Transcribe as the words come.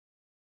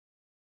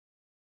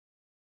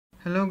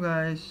Hello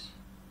guys,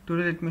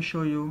 today let me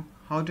show you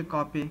how to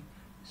copy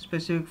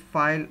specific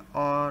file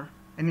or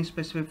any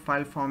specific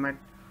file format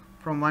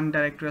from one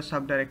directory or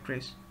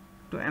subdirectories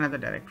to another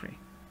directory.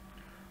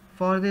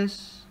 For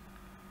this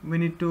we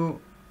need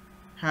to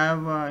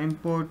have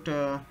import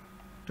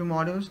two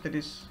modules, that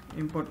is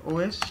import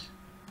OS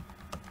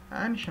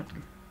and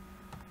shutil.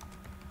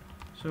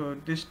 So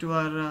these two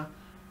are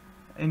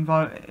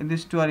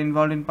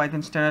involved in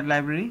Python standard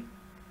library,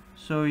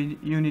 so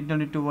you don't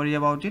need to worry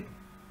about it.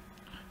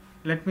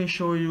 Let me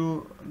show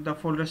you the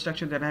folder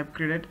structure that I have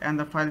created and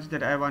the files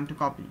that I want to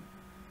copy.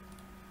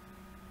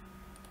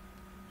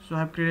 So I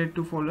have created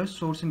two folders,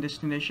 source and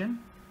destination.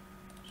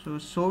 So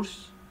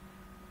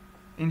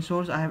in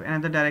source I have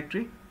another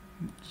directory,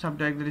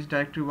 subdirectory, that is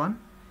directory 1.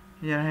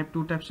 Here I have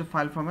two types of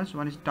file formats,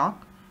 one is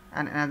doc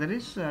and another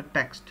is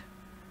text.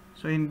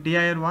 So in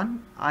dir1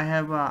 I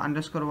have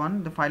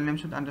 _1, the file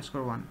names with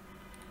 _1,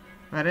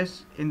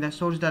 whereas in the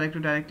source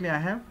directly I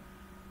have,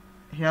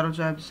 here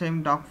also I have the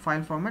same doc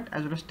file format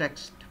as well as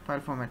text file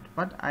format,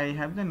 but I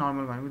have the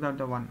normal one without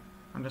the _1.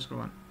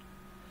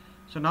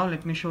 So now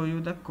let me show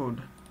you the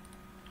code,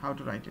 how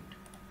to write it.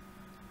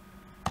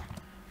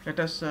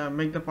 Let us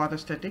make the path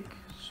static.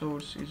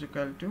 Source is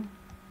equal to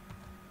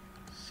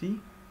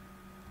C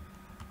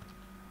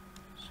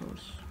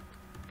source,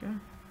 okay.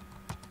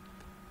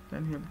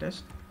 Then we have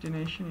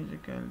destination is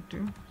equal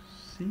to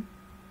C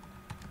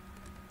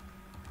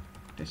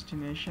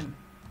destination.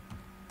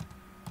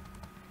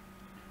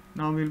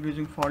 Now we will be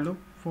using for loop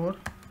for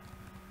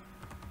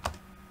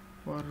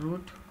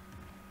root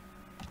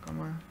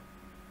comma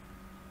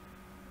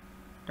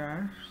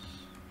dash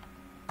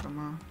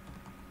comma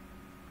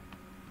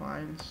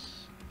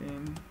files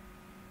in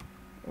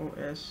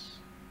os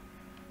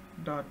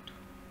dot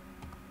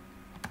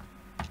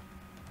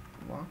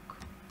walk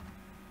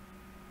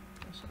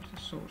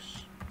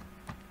source.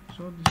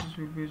 So this is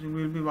we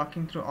will be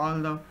walking through all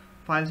the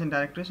files and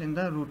directories in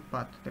the root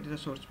path, that is the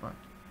source path.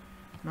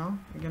 Now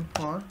again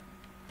for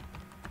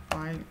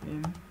file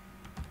in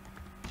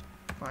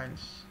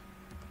files.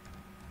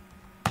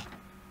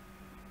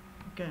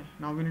 Okay,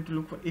 now we need to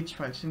look for each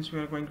file since we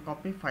are going to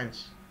copy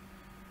files.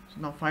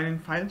 So now file in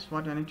files,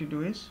 what I need to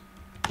do is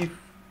if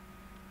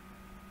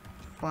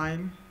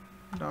file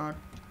dot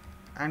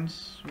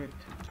ends with,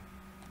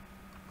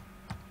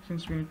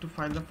 since we need to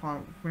find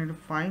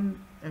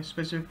a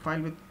specific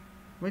file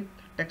with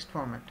text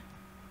format.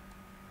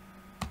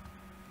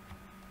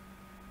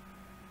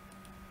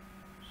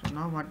 So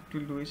now what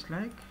we'll do is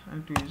like I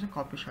need to use a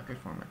copy shutil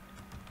format.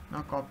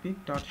 Now copy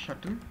dot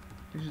shutil,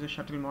 this is the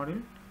shutil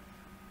module.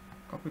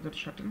 Copy that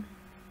shutil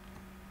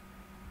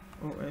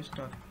os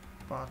dot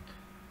path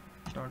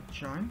dot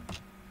join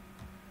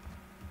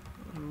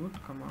root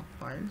comma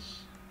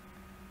files.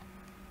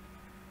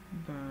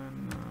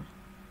 Then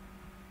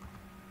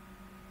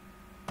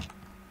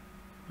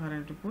where I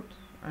need to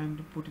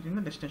put it in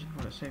the destination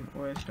folder, same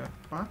os dot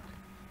path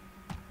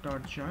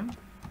dot join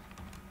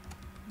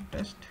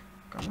test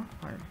comma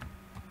file.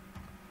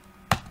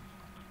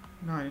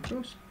 Now I need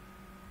to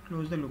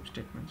close the loop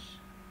statements.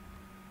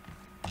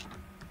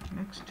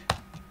 Next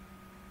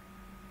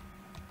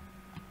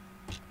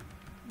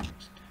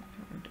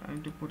I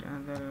need to put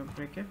another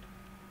bracket.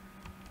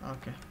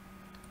 Okay,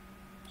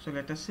 so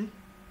let us see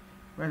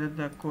whether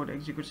the code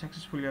executes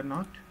successfully or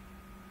not.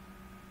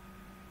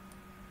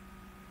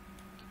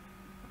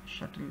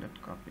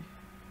 Shutil.copy.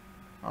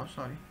 Oh,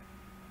 sorry,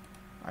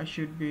 I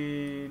should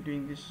be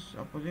doing this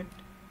opposite.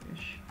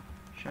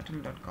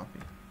 Shutil.copy.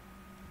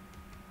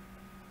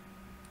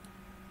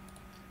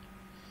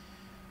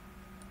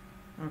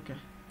 Okay,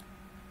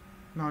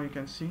 now you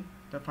can see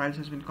the files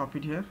has been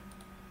copied here.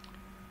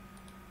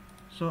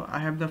 So I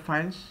have the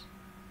files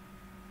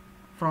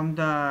from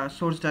the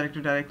source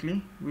directory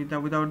directly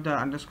without the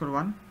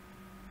 _1,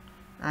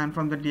 and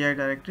from the dir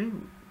directory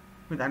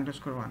with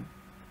 _1,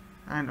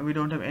 and we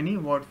don't have any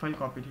word file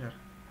copied here.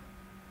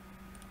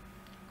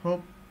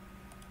 Hope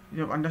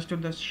you have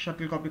understood the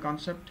shutil copy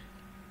concept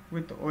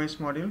with the OS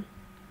module.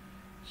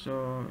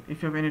 So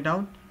if you have any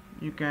doubt,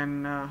 you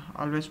can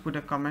always put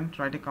a comment,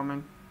 write a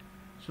comment,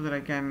 so that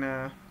I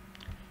can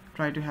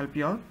try to help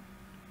you out.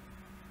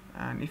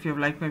 And if you have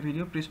liked my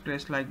video, please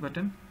press like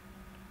button,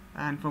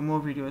 and for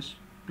more videos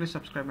please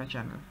subscribe my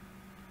channel.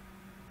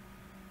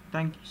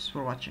 Thanks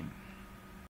for watching.